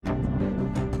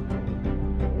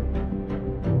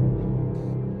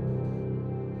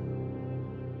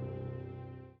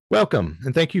Welcome,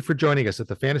 and thank you for joining us at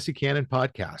the Fantasy Canon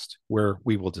podcast, where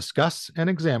we will discuss and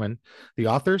examine the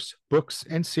authors, books,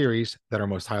 and series that are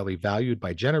most highly valued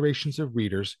by generations of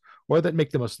readers or that make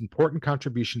the most important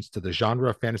contributions to the genre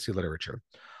of fantasy literature.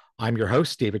 I'm your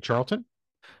host, David Charlton.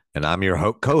 And I'm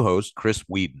your co-host, Chris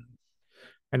Whedon.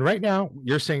 And right now,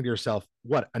 you're saying to yourself,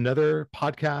 what, another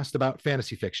podcast about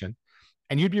fantasy fiction?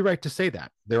 And you'd be right to say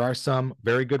that. There are some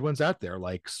very good ones out there,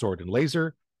 like Sword and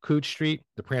Laser, Coode Street,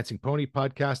 the Prancing Pony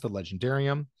podcast, The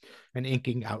Legendarium, and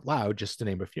Inking Out Loud, just to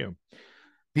name a few.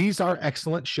 These are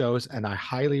excellent shows, and I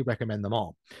highly recommend them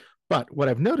all. But what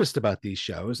I've noticed about these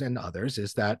shows and others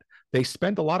is that they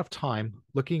spend a lot of time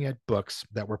looking at books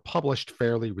that were published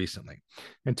fairly recently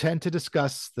and tend to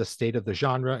discuss the state of the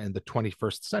genre in the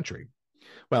 21st century.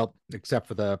 Well, except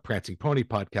for the Prancing Pony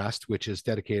podcast, which is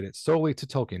dedicated solely to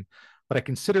Tolkien, but I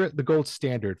consider it the gold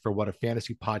standard for what a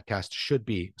fantasy podcast should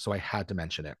be, so I had to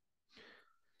mention it.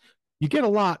 You get a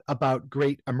lot about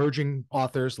great emerging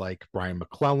authors like Brian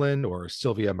McClellan or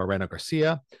Sylvia Moreno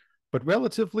Garcia, but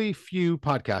relatively few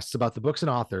podcasts about the books and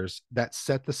authors that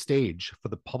set the stage for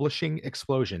the publishing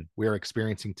explosion we're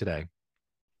experiencing today.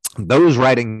 Those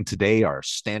writing today are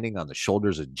standing on the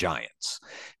shoulders of giants.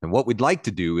 And what we'd like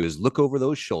to do is look over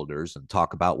those shoulders and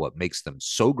talk about what makes them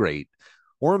so great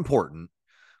or important,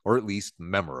 or at least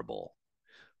memorable.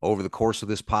 Over the course of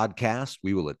this podcast,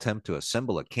 we will attempt to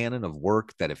assemble a canon of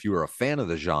work that, if you are a fan of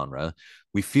the genre,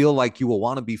 we feel like you will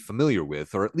want to be familiar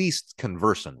with or at least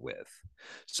conversant with.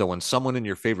 So when someone in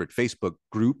your favorite Facebook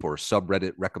group or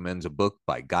subreddit recommends a book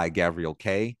by Guy Gavriel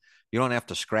Kay, you don't have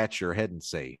to scratch your head and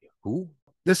say, who?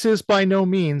 This is by no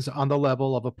means on the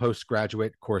level of a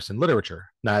postgraduate course in literature.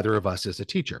 Neither of us is a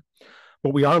teacher,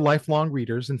 but we are lifelong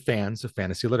readers and fans of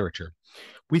fantasy literature.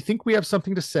 We think we have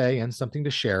something to say and something to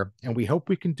share, and we hope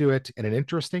we can do it in an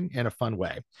interesting and a fun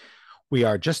way. We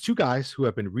are just two guys who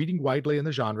have been reading widely in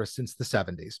the genre since the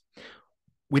 70s.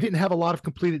 We didn't have a lot of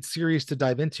completed series to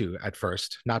dive into at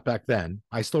first, not back then.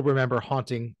 I still remember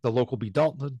haunting the local B.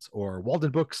 Daltons or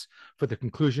Walden books for the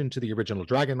conclusion to the original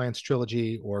Dragonlance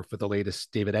trilogy or for the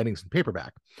latest David Eddington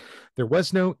paperback. There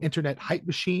was no internet hype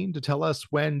machine to tell us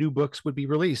when new books would be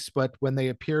released, but when they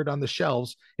appeared on the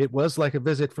shelves, it was like a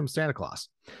visit from Santa Claus.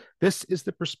 This is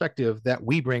the perspective that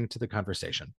we bring to the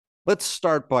conversation. Let's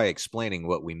start by explaining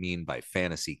what we mean by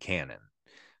fantasy canon.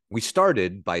 We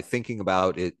started by thinking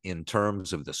about it in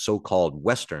terms of the so-called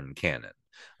Western canon,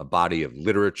 a body of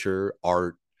literature,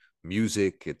 art,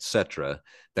 music, etc.,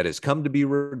 that has come to be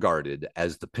regarded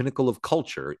as the pinnacle of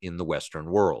culture in the Western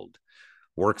world.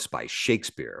 Works by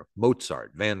Shakespeare,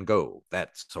 Mozart, Van Gogh,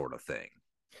 that sort of thing.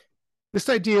 This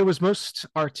idea was most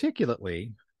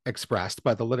articulately expressed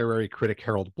by the literary critic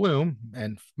Harold Bloom,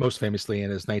 and most famously in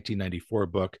his 1994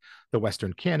 book, The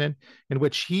Western Canon, in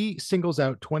which he singles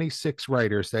out 26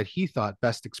 writers that he thought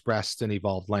best expressed and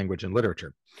evolved language and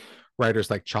literature.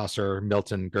 Writers like Chaucer,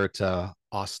 Milton, Goethe,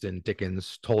 Austen,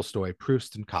 Dickens, Tolstoy,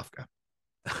 Proust, and Kafka.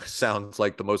 Sounds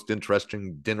like the most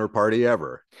interesting dinner party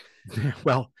ever.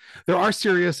 Well, there are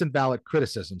serious and valid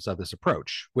criticisms of this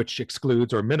approach, which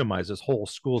excludes or minimizes whole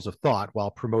schools of thought while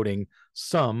promoting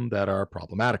some that are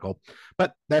problematical,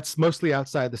 but that's mostly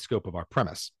outside the scope of our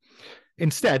premise.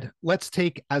 Instead, let's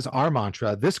take as our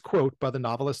mantra this quote by the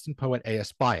novelist and poet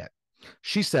A.S. Byatt.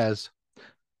 She says,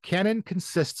 "Canon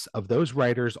consists of those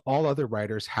writers all other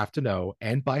writers have to know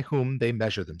and by whom they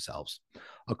measure themselves.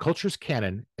 A culture's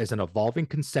canon is an evolving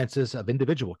consensus of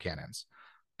individual canons.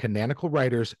 Canonical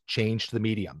writers changed the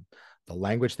medium, the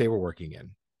language they were working in.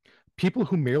 People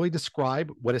who merely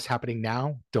describe what is happening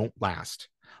now don't last.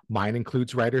 Mine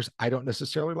includes writers I don't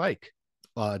necessarily like.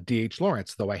 D.H.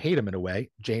 Lawrence, though I hate him in a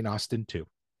way, Jane Austen too."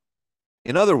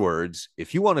 In other words,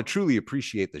 if you want to truly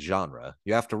appreciate the genre,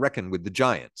 you have to reckon with the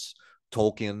giants.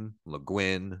 Tolkien, Le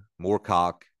Guin,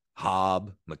 Moorcock,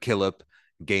 Hobb, MacKillop,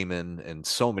 Gaiman, and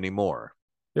so many more.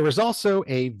 There is also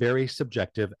a very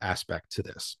subjective aspect to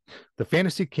this. The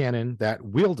fantasy canon that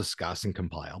we'll discuss and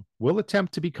compile will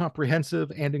attempt to be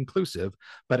comprehensive and inclusive,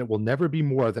 but it will never be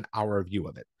more than our view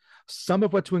of it. Some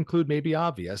of what to include may be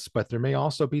obvious, but there may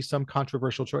also be some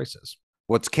controversial choices.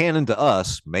 What's canon to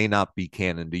us may not be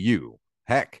canon to you.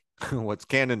 Heck, what's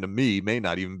canon to me may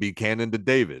not even be canon to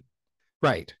David.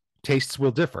 Right. Tastes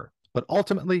will differ, but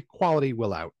ultimately quality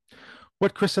will out.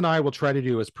 What Chris and I will try to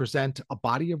do is present a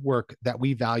body of work that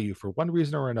we value for one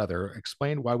reason or another,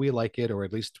 explain why we like it, or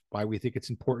at least why we think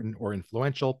it's important or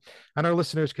influential, and our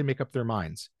listeners can make up their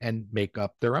minds and make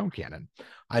up their own canon.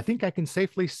 I think I can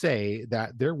safely say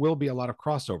that there will be a lot of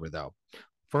crossover, though.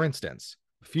 For instance,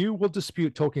 few will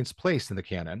dispute Tolkien's place in the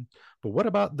canon, but what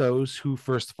about those who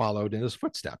first followed in his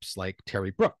footsteps, like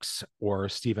Terry Brooks or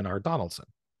Stephen R. Donaldson?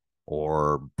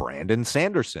 Or Brandon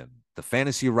Sanderson, the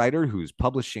fantasy writer whose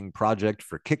publishing project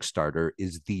for Kickstarter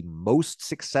is the most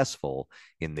successful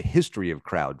in the history of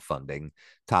crowdfunding,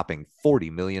 topping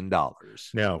 $40 million.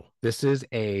 No, this is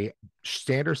a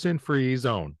Sanderson free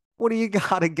zone. What do you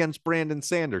got against Brandon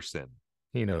Sanderson?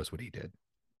 He knows what he did.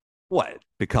 What?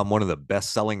 Become one of the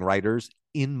best selling writers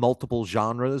in multiple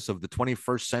genres of the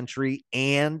 21st century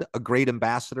and a great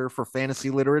ambassador for fantasy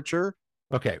literature?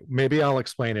 Okay, maybe I'll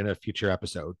explain in a future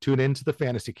episode. Tune into the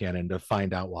Fantasy Canon to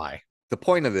find out why. The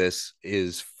point of this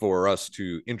is for us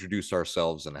to introduce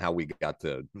ourselves and how we got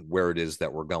to where it is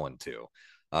that we're going to.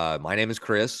 My name is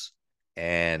Chris,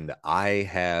 and I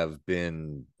have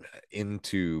been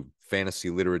into fantasy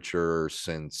literature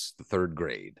since the third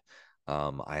grade.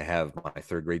 I have my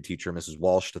third grade teacher, Mrs.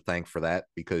 Walsh, to thank for that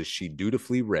because she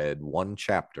dutifully read one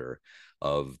chapter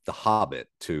of The Hobbit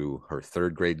to her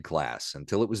third grade class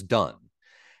until it was done.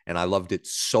 And I loved it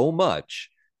so much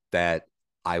that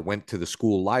I went to the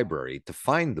school library to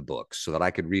find the book so that I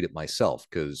could read it myself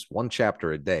because one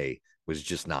chapter a day was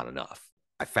just not enough.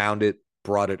 I found it,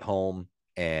 brought it home,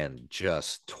 and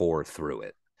just tore through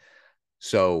it.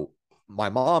 So my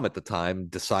mom at the time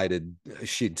decided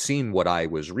she'd seen what I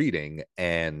was reading,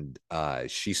 and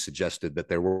she suggested that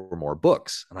there were more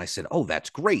books. And I said, "Oh, that's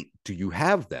great. Do you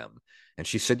have them?" And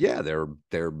she said, "Yeah,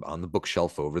 they're on the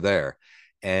bookshelf over there."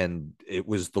 And it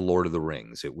was The Lord of the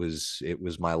Rings. It was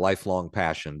my lifelong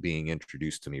passion being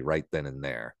introduced to me right then and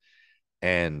there.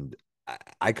 And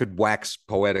I could wax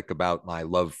poetic about my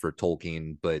love for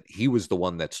Tolkien, but he was the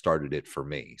one that started it for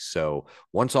me. So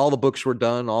once all the books were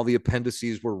done, all the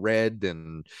appendices were read,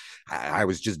 and I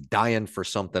was just dying for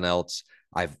something else.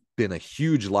 I've been a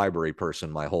huge library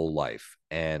person my whole life.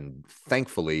 And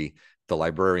thankfully, the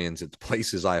librarians at the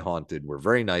places I haunted were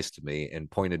very nice to me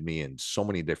and pointed me in so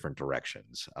many different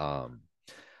directions.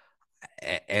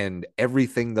 And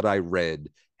everything that I read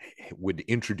would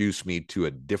introduce me to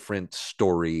a different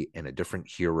story and a different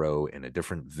hero and a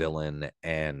different villain.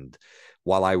 And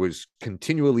while I was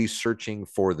continually searching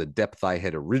for the depth I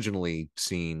had originally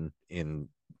seen in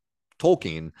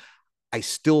Tolkien, I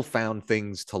still found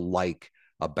things to like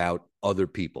about other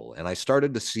people. And I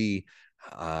started to see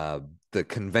the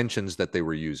conventions that they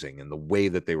were using and the way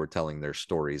that they were telling their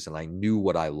stories. And I knew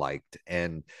what I liked.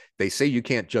 And they say you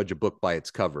can't judge a book by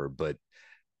its cover, but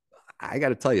I got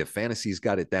to tell you, fantasy's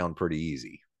got it down pretty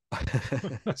easy.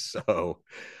 So,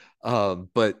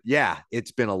 but yeah,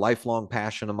 it's been a lifelong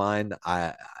passion of mine.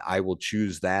 I will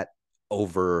choose that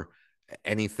over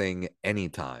anything,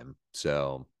 anytime.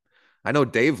 So I know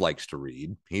Dave likes to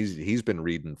read. He's been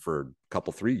reading for a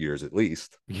couple, 3 years at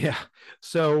least. Yeah.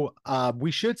 So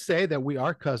we should say that we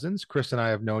are cousins. Chris and I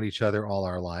have known each other all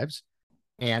our lives.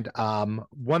 And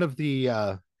one of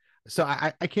the so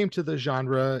I came to the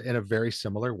genre in a very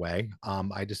similar way.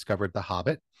 I discovered The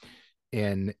Hobbit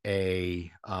in a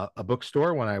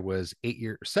bookstore when I was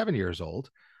 7 years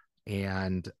old,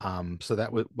 and so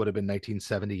that would have been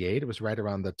 1978. It was right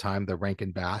around the time the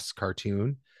Rankin Bass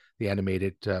cartoon, the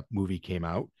animated movie, came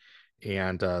out,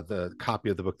 and the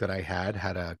copy of the book that I had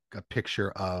a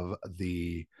picture of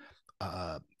the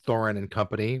Thorin and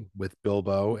company with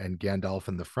Bilbo and Gandalf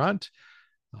in the front,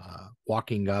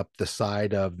 walking up the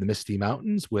side of the Misty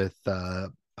Mountains with a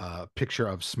picture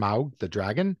of Smaug the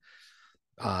dragon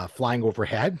flying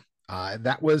overhead.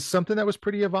 That was something that was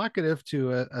pretty evocative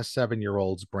to a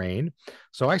 7-year-old's brain.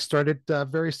 So I started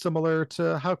very similar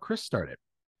to how Chris started.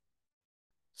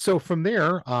 So from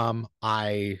there,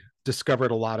 I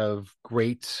discovered a lot of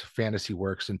great fantasy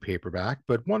works in paperback,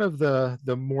 but one of the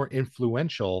more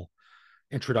influential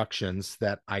introductions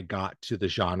that I got to the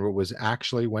genre was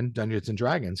actually when Dungeons and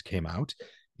Dragons came out.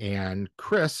 And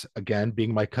Chris, again,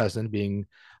 being my cousin, being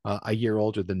a year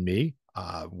older than me,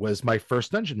 was my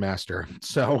first dungeon master.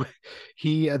 So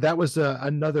that was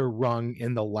another rung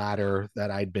in the ladder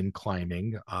that I'd been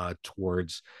climbing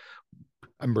towards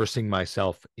immersing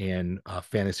myself in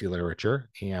fantasy literature.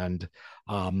 And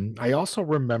I also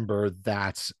remember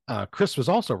that Chris was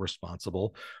also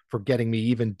responsible for getting me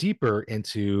even deeper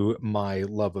into my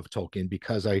love of Tolkien,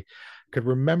 because I could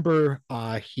remember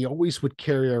he always would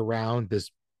carry around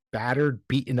this battered,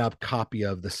 beaten up copy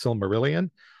of the Silmarillion,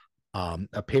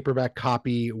 a paperback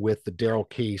copy with the Daryl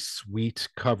K. Sweet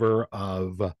cover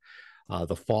of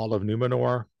the Fall of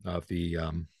Numenor, of the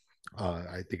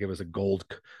I think it was a gold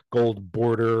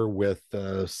border with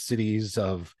the cities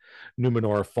of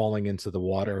Numenor falling into the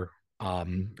water.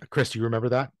 Chris, do you remember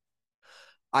that?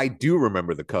 I do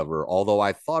remember the cover, although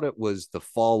I thought it was the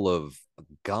fall of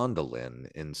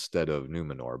Gondolin instead of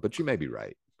Numenor, but you may be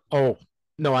right. Oh,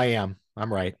 no, I am.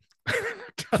 I'm right.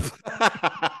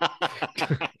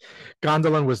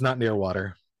 Gondolin was not near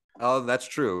water. Oh, that's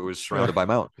true. It was Yeah, surrounded by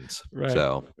mountains. right.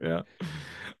 So, Yeah.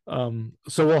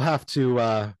 So we'll have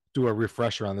to do a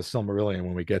refresher on the Silmarillion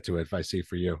when we get to it, if I see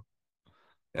for you.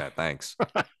 yeah, thanks.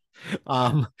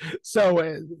 um,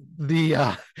 so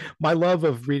the my love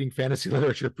of reading fantasy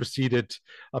literature proceeded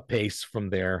apace from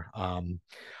there.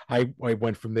 I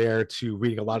went from there to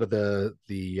reading a lot of the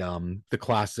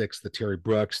classics, the Terry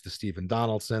Brooks, the Stephen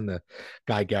Donaldson, the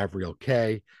Guy Gavriel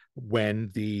Kay.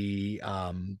 When the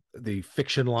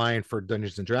fiction line for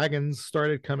Dungeons and Dragons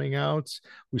started coming out,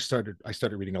 I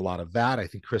started reading a lot of that. I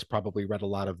think Chris probably read a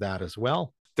lot of that as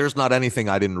well. There's not anything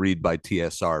I didn't read by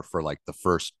TSR for like the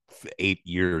first 8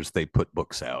 years they put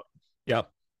books out. Yep.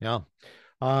 Yeah.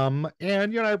 And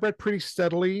I read pretty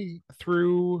steadily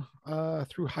through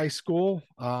high school.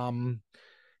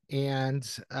 And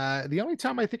the only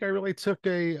time I think I really took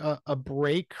a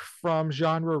break from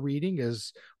genre reading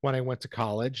is when I went to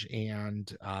college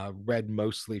and read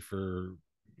mostly for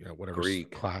whatever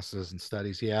Greek. classes and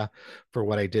studies. Yeah, for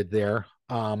what I did there.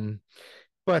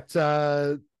 But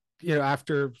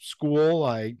after school,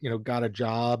 I got a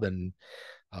job and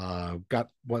got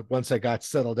once I got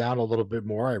settled down a little bit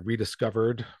more, I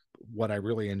rediscovered what I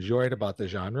really enjoyed about the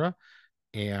genre,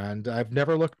 and I've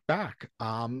never looked back.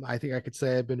 I think I could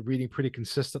say I've been reading pretty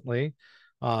consistently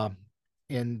um,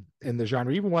 in the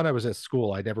genre. Even when I was at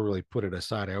school, I never really put it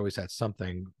aside. I always had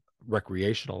something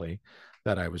recreationally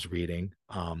that I was reading.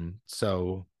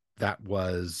 So that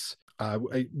was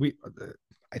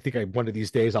I think one of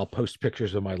these days I'll post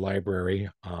pictures of my library.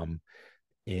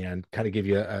 And kind of give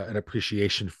you an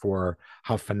appreciation for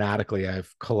how fanatically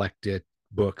I've collected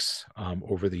books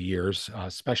over the years,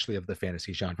 especially of the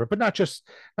fantasy genre, but not just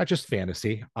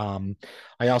fantasy.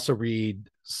 I also read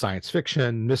science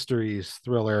fiction, mysteries,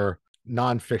 thriller,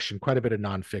 nonfiction, quite a bit of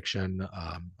nonfiction.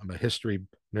 I'm a history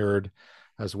nerd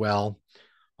as well.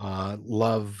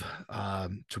 Love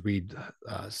to read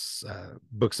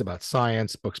books about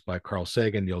science, books by Carl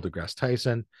Sagan, Neil deGrasse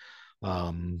Tyson,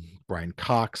 Brian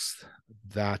Cox,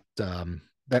 that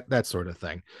sort of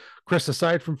thing. Chris,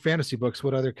 aside from fantasy books,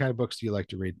 what other kind of books do you like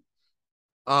to read?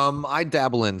 I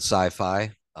dabble in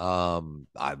sci-fi. I'm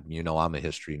a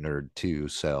history nerd too,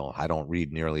 so I don't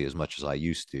read nearly as much as I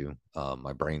used to.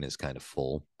 My brain is kind of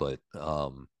full, but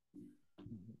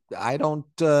I don't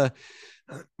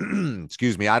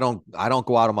excuse me, I don't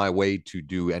go out of my way to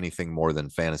do anything more than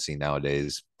fantasy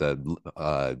nowadays.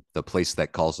 The place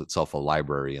that calls itself a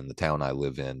library in the town I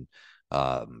live in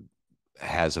um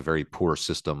has a very poor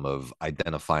system of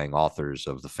identifying authors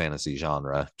of the fantasy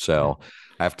genre. So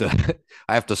I have to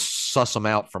I have to suss them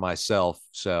out for myself.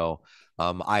 So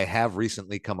I have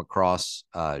recently come across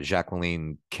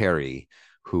Jacqueline Carey,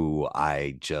 who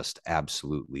I just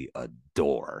absolutely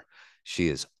adore. She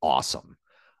is awesome.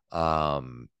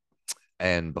 Um,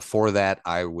 and before that,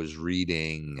 I was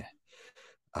reading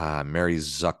Mary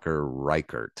Zucker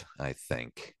Reichert, I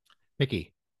think.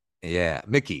 Mickey. Yeah,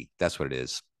 Mickey. That's what it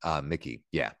is. Mickey.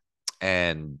 Yeah.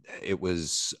 And it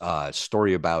was a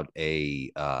story about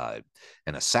a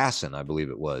an assassin, I believe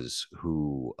it was,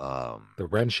 who The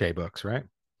Renshay books, right?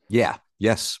 yeah,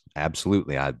 yes,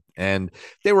 absolutely. And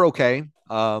they were okay.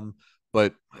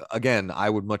 But again, I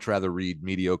would much rather read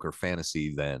mediocre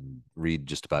fantasy than read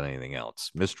just about anything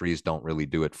else. Mysteries don't really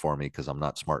do it for me because I'm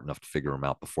not smart enough to figure them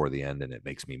out before the end, and it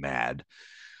makes me mad.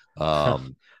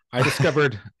 Um, I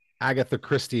discovered Agatha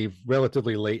Christie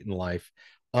relatively late in life,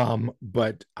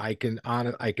 but I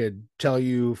could tell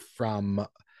you from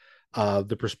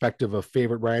the perspective of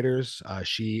favorite writers,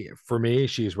 for me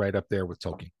she's right up there with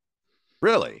Tolkien.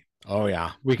 really? Oh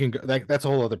yeah, we can. That's a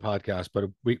whole other podcast, but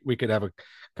we could have a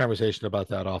conversation about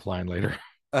that offline later.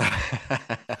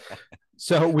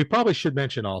 So we probably should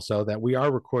mention also that we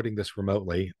are recording this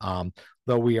remotely,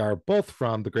 though we are both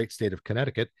from the great state of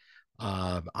Connecticut.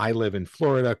 I live in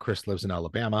Florida. Chris lives in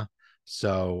Alabama.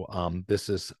 So this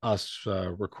is us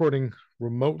recording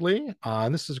remotely,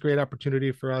 and this is a great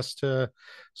opportunity for us to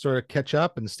sort of catch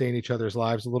up and stay in each other's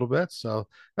lives a little bit. So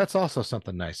that's also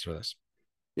something nice for this.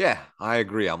 Yeah, I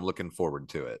agree. I'm looking forward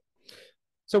to it.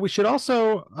 So we should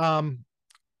also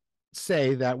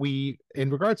say that in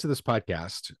regards to this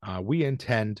podcast, we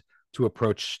intend to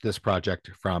approach this project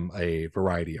from a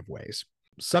variety of ways.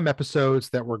 Some episodes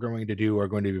that we're going to do are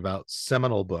going to be about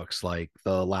seminal books like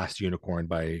The Last Unicorn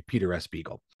by Peter S.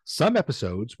 Beagle. Some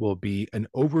episodes will be an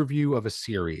overview of a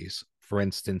series, for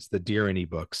instance, the Dearany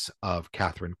books of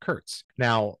Catherine Kurtz.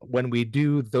 Now, when we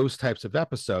do those types of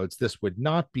episodes, this would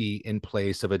not be in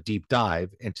place of a deep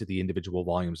dive into the individual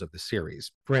volumes of the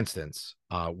series. For instance,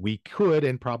 we could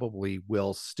and probably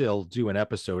will still do an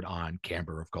episode on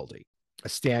Camber of Goldie, a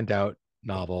standout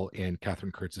novel in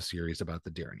Catherine Kurtz's series about the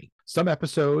Dyrney. Some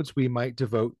episodes we might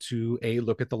devote to a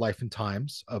look at the life and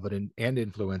times of and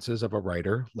influences of a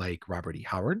writer like Robert E.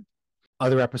 Howard.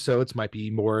 Other episodes might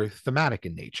be more thematic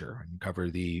in nature and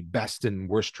cover the best and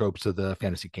worst tropes of the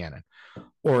fantasy canon,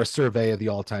 or a survey of the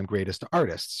all-time greatest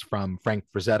artists from Frank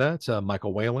Frazetta to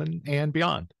Michael Whalen and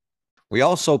beyond. We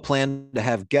also plan to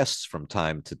have guests from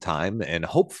time to time and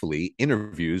hopefully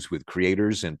interviews with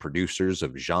creators and producers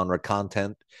of genre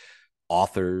content,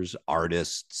 authors,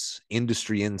 artists,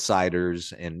 industry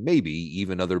insiders, and maybe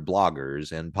even other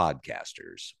bloggers and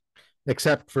podcasters.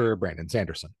 Except for Brandon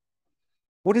Sanderson.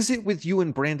 What is it with you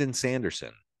and Brandon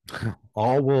Sanderson?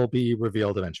 All will be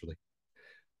revealed eventually.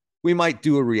 We might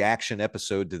do a reaction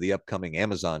episode to the upcoming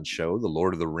Amazon show, The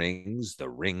Lord of the Rings, The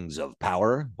Rings of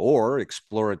Power, or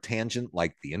explore a tangent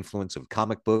like the influence of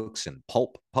comic books and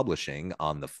pulp publishing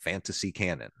on the fantasy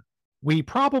canon. We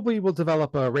probably will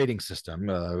develop a rating system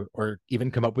or even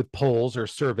come up with polls or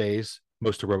surveys,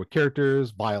 most heroic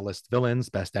characters, vilest villains,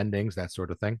 best endings, that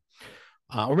sort of thing.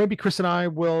 Or maybe Chris and I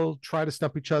will try to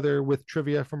stump each other with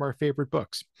trivia from our favorite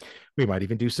books. We might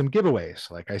even do some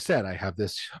giveaways. Like I said, I have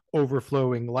this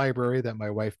overflowing library that my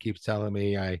wife keeps telling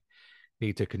me I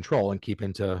need to control and keep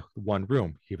into one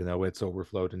room, even though it's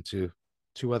overflowed into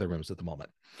 2 other rooms at the moment.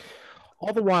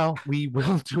 All the while, we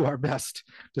will do our best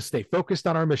to stay focused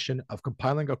on our mission of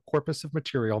compiling a corpus of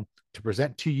material to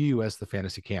present to you as the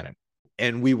fantasy canon.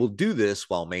 And we will do this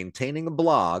while maintaining a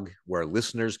blog where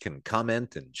listeners can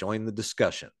comment and join the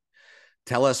discussion.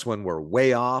 Tell us when we're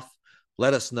way off.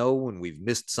 Let us know when we've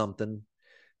missed something.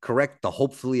 Correct the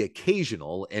hopefully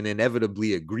occasional and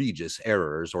inevitably egregious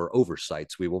errors or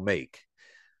oversights we will make.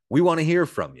 We want to hear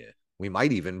from you. We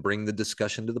might even bring the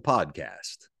discussion to the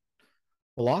podcast.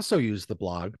 We'll also use the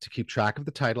blog to keep track of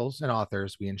the titles and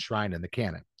authors we enshrine in the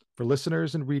canon, for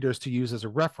listeners and readers to use as a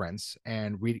reference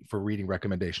and for reading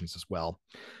recommendations as well.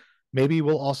 Maybe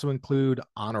we'll also include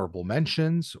honorable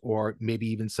mentions or maybe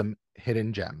even some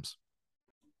hidden gems.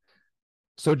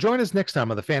 So join us next time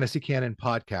on the Fantasy Canon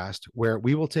podcast, where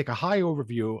we will take a high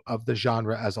overview of the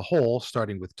genre as a whole,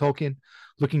 starting with Tolkien,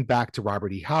 looking back to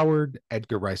Robert E. Howard,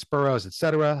 Edgar Rice Burroughs,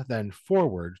 etc., then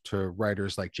forward to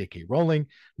writers like J.K. Rowling,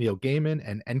 Neil Gaiman,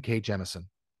 and N.K. Jemisin.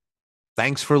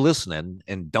 Thanks for listening,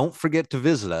 and don't forget to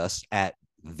visit us at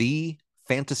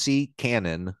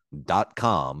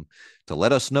thefantasycanon.com to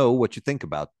let us know what you think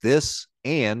about this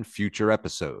and future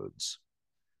episodes.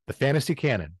 The Fantasy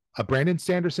Canon, a Brandon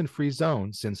Sanderson free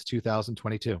zone since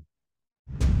 2022.